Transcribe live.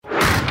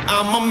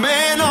I'm a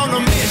man on a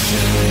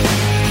mission.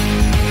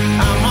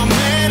 I'm a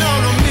man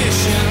on a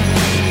mission.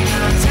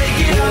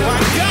 Take it up. I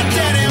got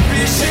that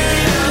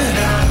ambition.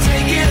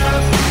 Take it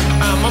up.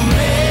 I'm a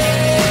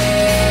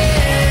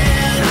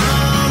man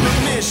on a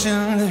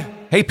mission.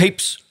 Hey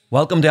peeps,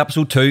 welcome to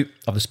episode 2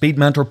 of the Speed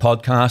Mentor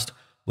podcast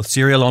with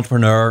serial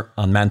entrepreneur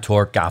and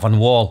mentor Gavin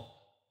Wall.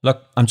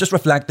 Look, I'm just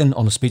reflecting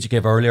on the speech I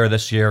gave earlier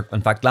this year,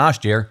 in fact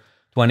last year,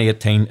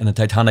 2018, in the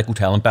Titanic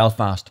Hotel in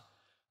Belfast.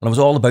 And it was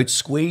all about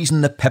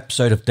squeezing the pips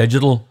out of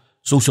digital,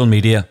 social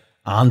media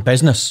and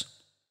business.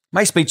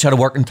 My speech had a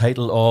working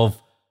title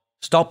of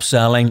Stop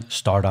Selling,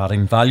 Start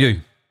Adding Value.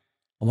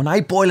 And when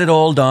I boil it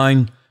all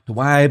down to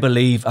why I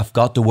believe I've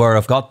got to where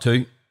I've got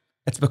to,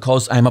 it's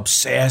because I'm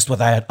obsessed with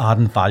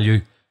adding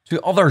value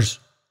to others.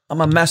 And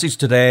my message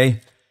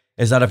today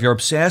is that if you're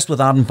obsessed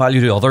with adding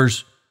value to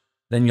others,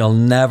 then you'll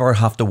never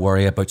have to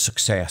worry about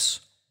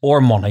success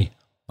or money.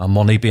 And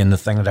money being the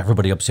thing that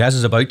everybody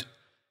obsesses about,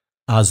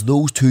 as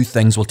those two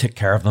things will take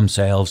care of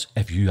themselves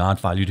if you add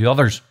value to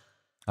others.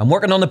 I'm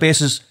working on the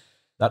basis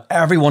that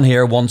everyone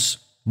here wants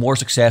more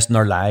success in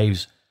their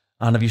lives.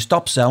 And if you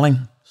stop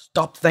selling,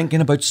 stop thinking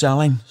about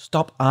selling,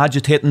 stop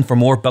agitating for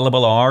more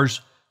billable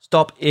hours,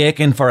 stop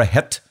aching for a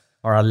hit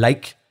or a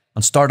like,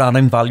 and start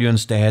adding value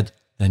instead,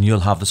 then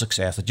you'll have the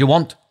success that you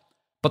want.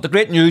 But the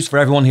great news for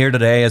everyone here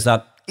today is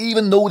that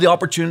even though the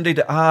opportunity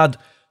to add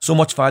so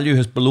much value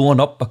has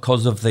blown up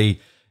because of the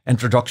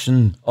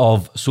introduction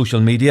of social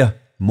media,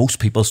 most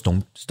people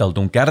still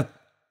don't get it.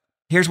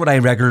 Here's what I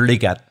regularly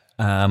get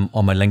on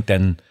my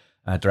LinkedIn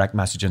direct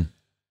messaging.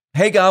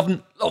 Hey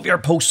Gavin, love your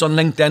posts on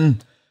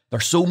LinkedIn. They're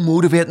so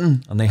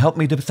motivating and they help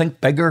me to think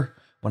bigger.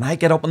 When I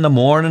get up in the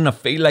morning, I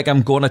feel like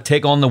I'm going to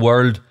take on the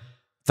world.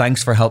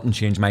 Thanks for helping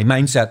change my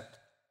mindset.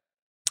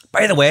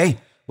 By the way,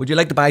 would you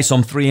like to buy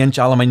some 3-inch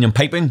aluminium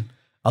piping?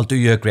 I'll do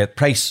you a great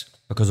price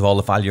because of all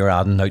the value you're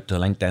adding out to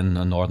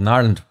LinkedIn in Northern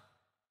Ireland.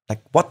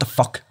 Like, what the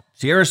fuck?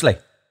 Seriously?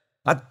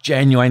 That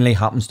genuinely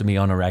happens to me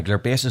on a regular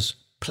basis.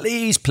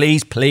 Please,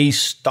 please,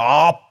 please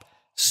stop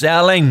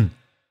selling.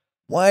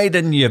 Why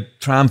didn't you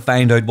try and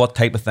find out what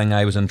type of thing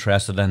I was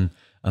interested in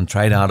and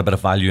try to add a bit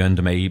of value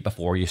into me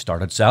before you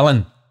started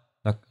selling?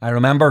 Look, I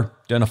remember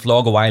doing a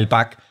vlog a while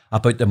back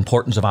about the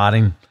importance of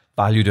adding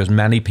value to as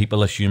many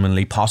people as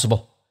humanly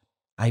possible.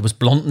 I was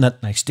blunting it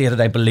and I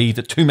stated I believe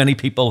that too many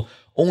people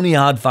only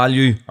add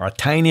value or a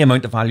tiny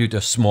amount of value to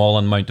a small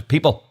amount of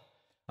people.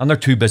 And they're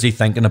too busy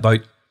thinking about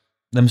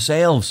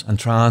themselves and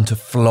trying to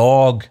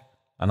flog,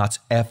 and that's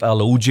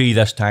F-L-O-G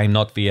this time,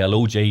 not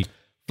V-L-O-G,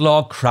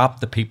 flog crap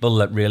the people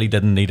that really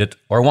didn't need it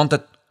or want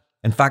it.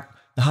 In fact,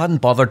 they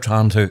hadn't bothered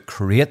trying to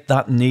create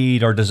that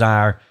need or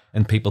desire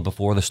in people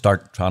before they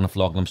start trying to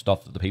flog them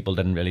stuff that the people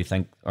didn't really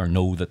think or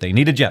know that they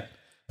needed yet.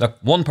 Look,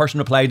 one person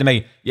replied to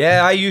me,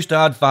 yeah, I used to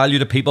add value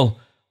to people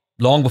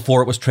long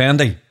before it was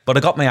trendy, but I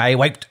got my eye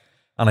wiped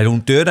and I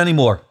don't do it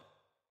anymore.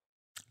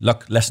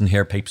 Look, listen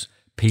here, peeps.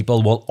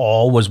 People will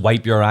always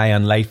wipe your eye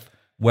in life,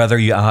 whether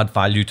you add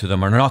value to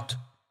them or not.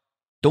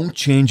 Don't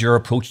change your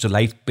approach to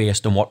life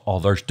based on what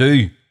others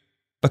do,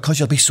 because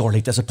you'll be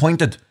sorely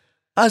disappointed,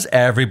 as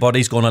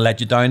everybody's going to let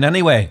you down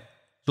anyway.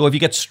 So if you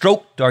get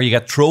stroked or you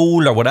get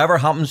trolled or whatever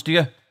happens to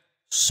you,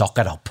 suck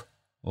it up.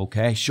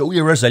 Okay? Show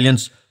your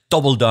resilience,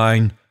 double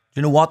down. Do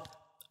you know what?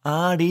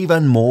 Add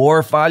even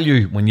more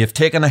value when you've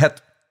taken a hit.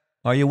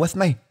 Are you with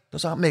me?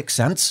 Does that make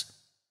sense?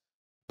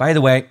 By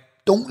the way,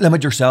 don't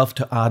limit yourself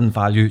to adding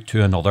value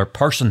to another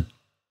person.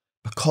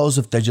 Because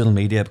of digital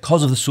media,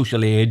 because of the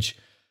social age,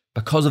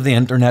 because of the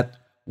internet,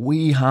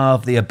 we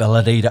have the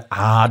ability to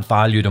add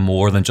value to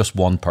more than just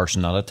one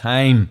person at a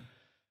time.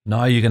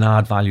 Now you can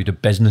add value to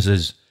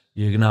businesses.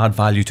 You can add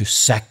value to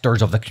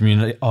sectors of the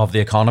community, of the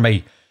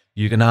economy.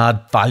 You can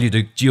add value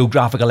to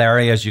geographical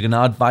areas. You can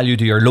add value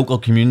to your local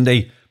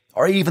community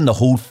or even the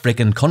whole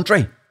freaking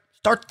country.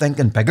 Start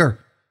thinking bigger.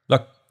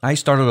 Look, I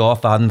started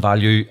off adding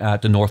value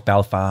to North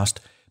Belfast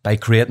by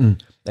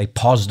creating a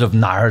positive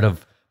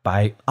narrative,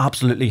 by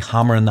absolutely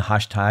hammering the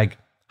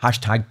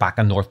hashtag back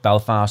in North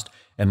Belfast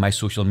in my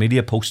social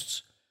media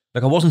posts.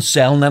 Like, I wasn't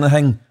selling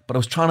anything, but I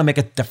was trying to make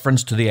a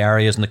difference to the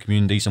areas and the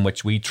communities in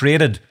which we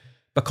traded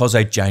because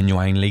I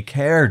genuinely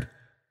cared.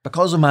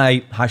 Because of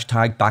my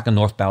hashtag back in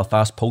North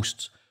Belfast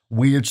posts,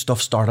 weird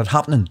stuff started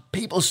happening.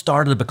 People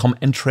started to become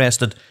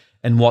interested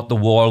in what the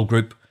Wall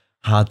Group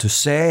had to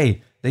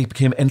say. They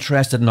became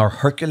interested in our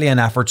Herculean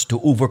efforts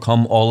to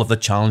overcome all of the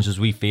challenges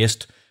we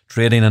faced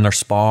trading in our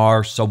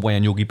Spar, Subway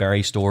and Yogi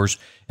Berry stores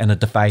in a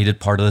divided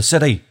part of the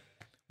city,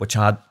 which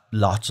had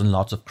lots and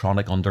lots of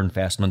chronic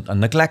underinvestment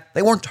and neglect.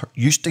 They weren't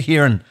used to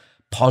hearing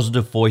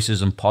positive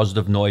voices and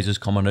positive noises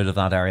coming out of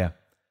that area.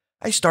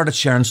 I started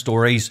sharing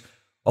stories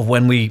of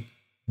when we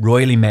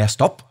royally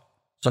messed up,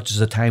 such as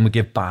the time we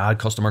gave bad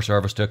customer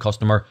service to a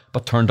customer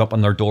but turned up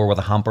on their door with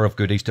a hamper of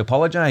goodies to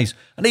apologise.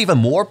 And even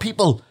more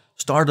people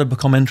started to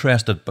become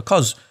interested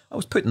because I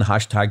was putting the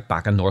hashtag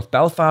back in North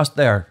Belfast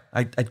there.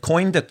 I'd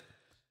coined it.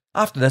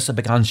 After this, I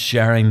began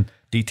sharing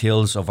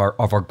details of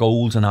our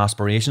goals and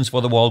aspirations for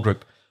the Wall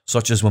Group,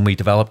 such as when we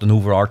developed an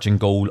overarching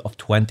goal of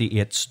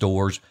 28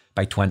 stores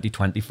by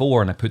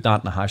 2024. And I put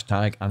that in a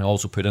hashtag, and I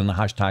also put in a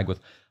hashtag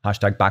with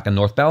hashtag back in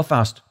North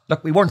Belfast.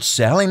 Look, we weren't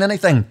selling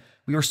anything.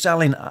 We were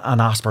selling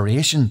an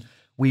aspiration.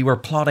 We were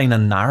plotting a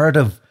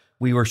narrative.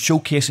 We were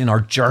showcasing our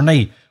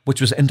journey,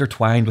 which was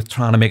intertwined with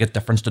trying to make a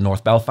difference to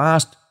North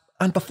Belfast.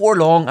 And before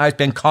long, I've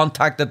been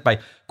contacted by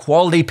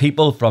quality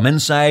people from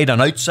inside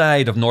and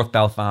outside of North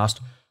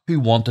Belfast who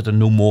wanted to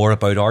know more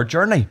about our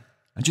journey.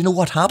 And you know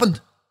what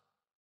happened?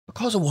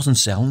 Because I wasn't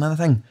selling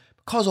anything,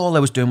 because all I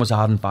was doing was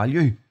adding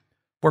value,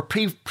 where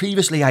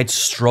previously I'd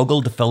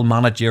struggled to fill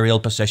managerial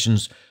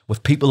positions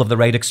with people of the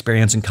right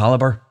experience and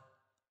calibre,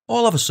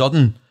 all of a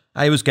sudden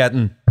I was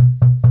getting,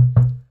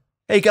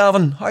 "Hey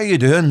Gavin, how are you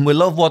doing? We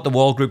love what the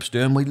Wall Group's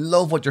doing. We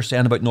love what you're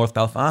saying about North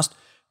Belfast.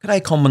 Could I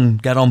come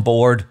and get on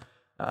board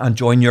and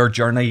join your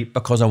journey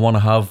because I want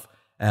to have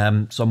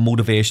some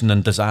motivation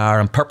and desire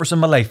and purpose in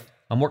my life?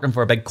 I'm working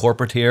for a big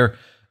corporate here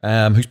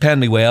who's paying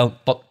me well,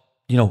 but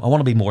I want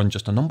to be more than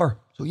just a number."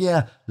 So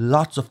yeah,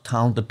 lots of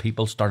talented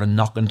people started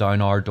knocking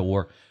down our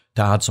door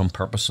to add some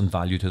purpose and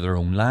value to their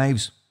own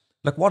lives.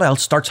 Like, what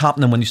else starts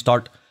happening when you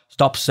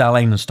stop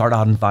selling and start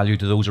adding value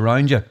to those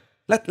around you?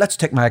 Let's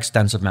take my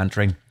extensive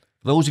mentoring.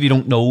 For those of you who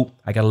don't know,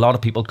 I get a lot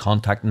of people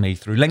contacting me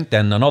through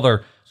LinkedIn and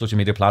other social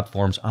media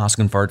platforms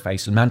asking for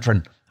advice and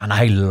mentoring. And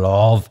I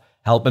love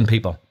helping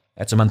people.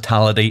 It's a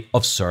mentality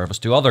of service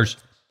to others.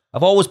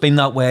 I've always been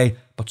that way,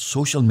 but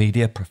social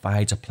media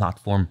provides a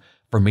platform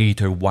for me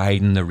to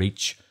widen the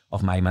reach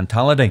of my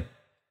mentality.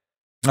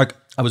 Like,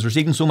 I was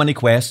receiving so many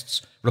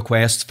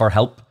requests for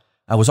help.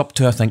 I was up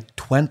to, I think,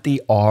 20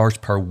 hours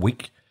per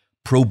week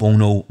pro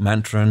bono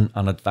mentoring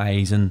and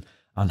advising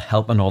and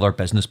helping other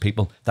business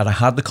people that I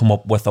had to come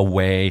up with a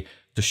way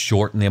to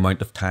shorten the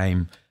amount of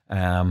time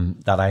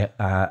that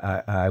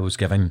I was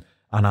giving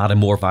and adding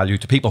more value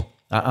to people.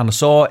 And I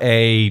saw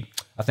a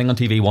thing on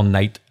TV one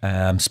night,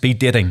 speed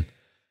dating.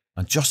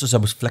 And just as I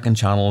was flicking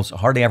channels, I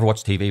hardly ever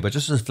watch TV, but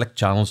just as I flicked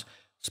channels,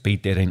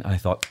 speed dating, I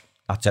thought,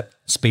 that's it,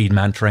 speed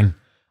mentoring.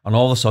 And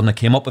all of a sudden I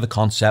came up with a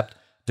concept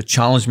to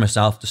challenge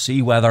myself to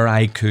see whether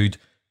I could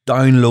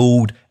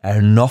download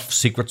enough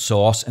secret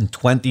sauce in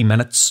 20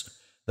 minutes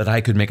that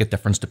I could make a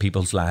difference to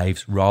people's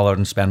lives rather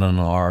than spending an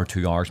hour or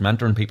 2 hours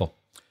mentoring people.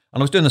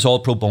 And I was doing this all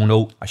pro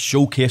bono. I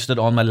showcased it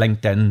on my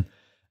LinkedIn.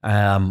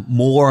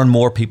 More and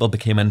more people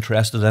became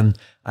interested in.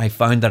 I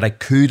found that I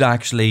could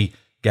actually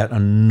get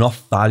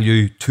enough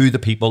value to the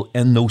people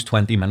in those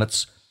 20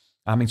 minutes.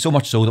 I mean, so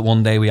much so that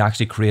one day we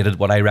actually created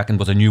what I reckoned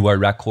was a new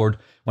world record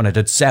when I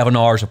did 7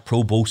 hours of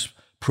pro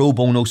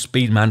bono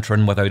speed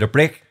mentoring without a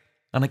break.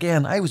 And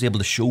again, I was able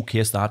to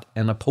showcase that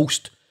in a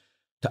post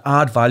to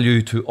add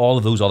value to all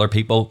of those other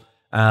people,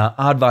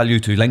 add value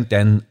to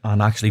LinkedIn,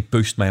 and actually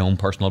boost my own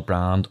personal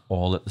brand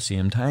all at the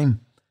same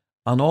time.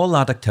 And all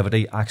that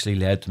activity actually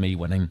led to me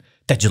winning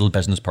Digital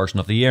Business Person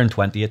of the Year in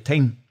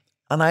 2018.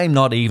 And I'm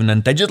not even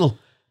in digital.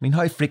 I mean,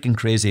 how freaking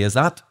crazy is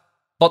that?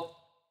 But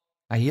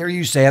I hear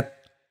you say it.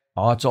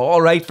 Oh, it's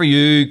all right for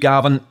you,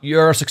 Gavin.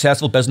 You're a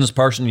successful business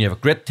person. You have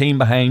a great team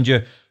behind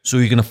you, so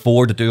you can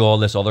afford to do all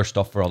this other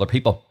stuff for other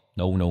people.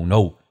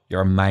 No.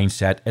 Your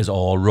mindset is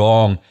all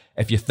wrong.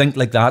 If you think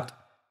like that,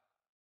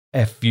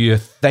 if you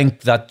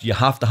think that you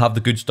have to have the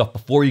good stuff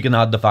before you can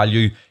add the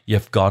value,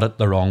 you've got it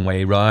the wrong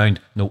way round.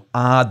 No,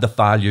 add the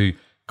value,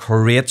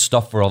 create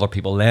stuff for other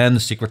people, then the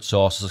secret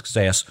sauce of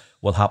success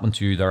will happen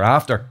to you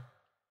thereafter.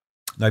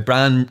 Now,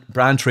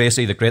 Brian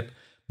Tracy, the great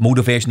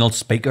motivational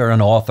speaker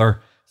and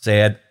author,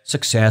 said,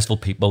 successful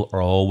people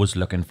are always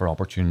looking for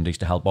opportunities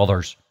to help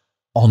others.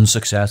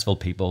 Unsuccessful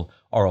people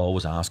are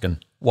always asking,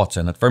 what's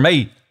in it for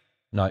me?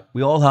 Now,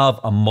 we all have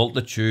a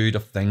multitude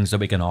of things that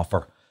we can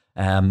offer,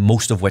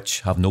 most of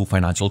which have no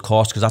financial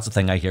cost, because that's the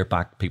thing I hear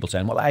back, people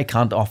saying, well, I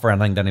can't offer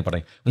anything to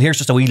anybody. Well, here's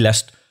just a wee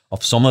list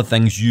of some of the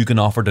things you can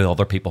offer to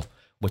other people,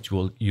 which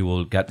you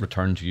will get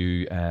returned to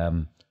you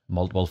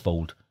multiple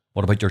fold.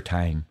 What about your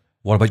time?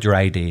 What about your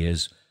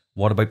ideas?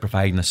 What about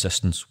providing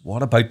assistance?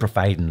 What about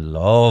providing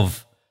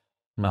love?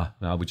 No,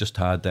 we just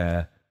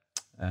had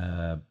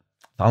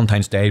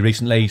Valentine's Day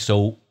recently,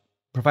 so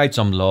provide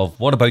some love.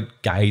 What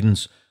about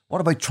guidance? What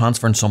about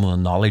transferring some of the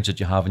knowledge that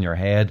you have in your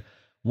head?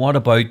 What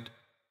about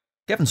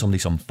giving somebody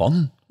some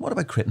fun? What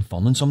about creating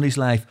fun in somebody's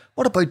life?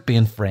 What about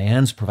being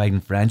friends,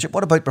 providing friendship?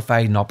 What about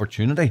providing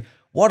opportunity?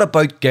 What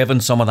about giving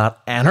some of that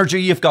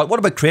energy you've got? What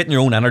about creating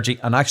your own energy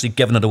and actually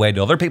giving it away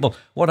to other people?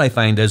 What I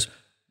find is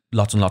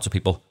lots and lots of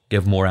people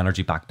give more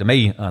energy back to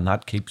me, and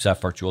that keeps a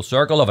virtual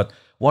circle of it.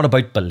 What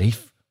about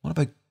belief? What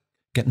about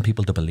getting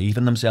people to believe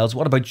in themselves?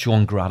 What about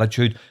showing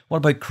gratitude? What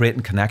about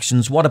creating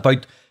connections? What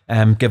about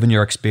giving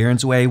your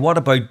experience away? What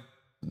about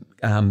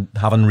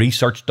having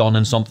research done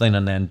in something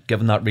and then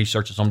giving that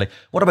research to somebody?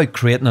 What about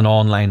creating an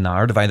online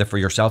narrative either for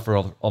yourself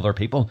or other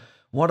people?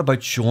 What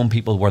about showing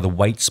people where the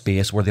white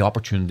space, where the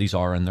opportunities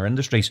are in their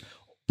industries?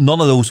 None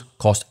of those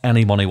cost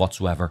any money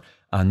whatsoever.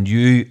 And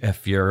you,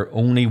 if you're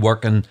only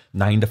working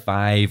 9 to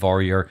 5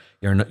 or your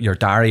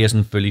diary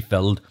isn't fully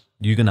filled,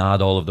 you can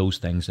add all of those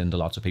things into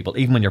lots of people.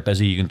 Even when you're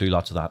busy, you can do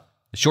lots of that.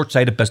 The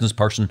short-sighted business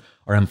person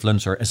or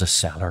influencer is a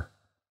seller.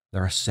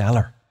 They're a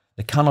seller.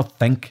 They cannot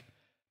think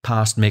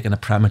past making a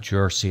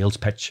premature sales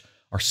pitch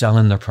or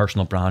selling their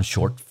personal brand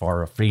short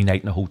for a free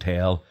night in a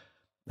hotel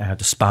to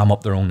spam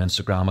up their own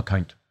Instagram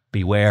account.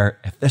 Beware,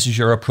 if this is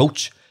your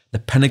approach, the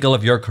pinnacle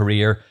of your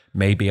career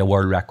may be a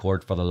world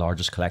record for the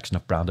largest collection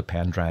of branded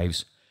pen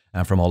drives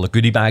and from all the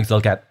goodie bags they'll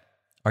get.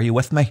 Are you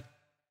with me?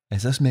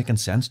 Is this making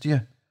sense to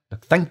you?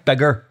 Look, think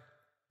bigger,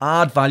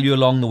 add value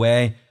along the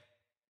way,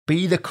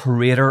 be the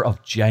creator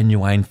of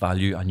genuine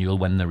value, and you'll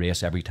win the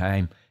race every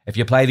time. If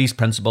you apply these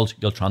principles,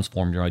 you'll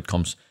transform your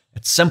outcomes.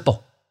 It's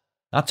simple.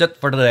 That's it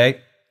for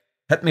today.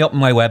 Hit me up on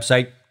my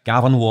website,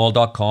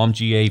 gavinwall.com,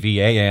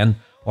 GAVAN,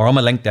 or on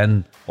my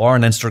LinkedIn or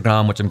on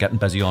Instagram, which I'm getting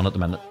busy on at the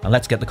minute, and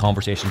let's get the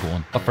conversation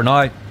going. But for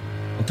now,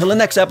 until the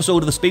next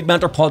episode of the Speed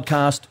Mentor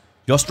podcast,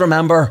 just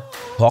remember,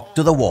 talk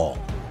to the wall.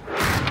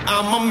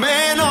 I'm a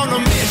man on a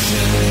mission.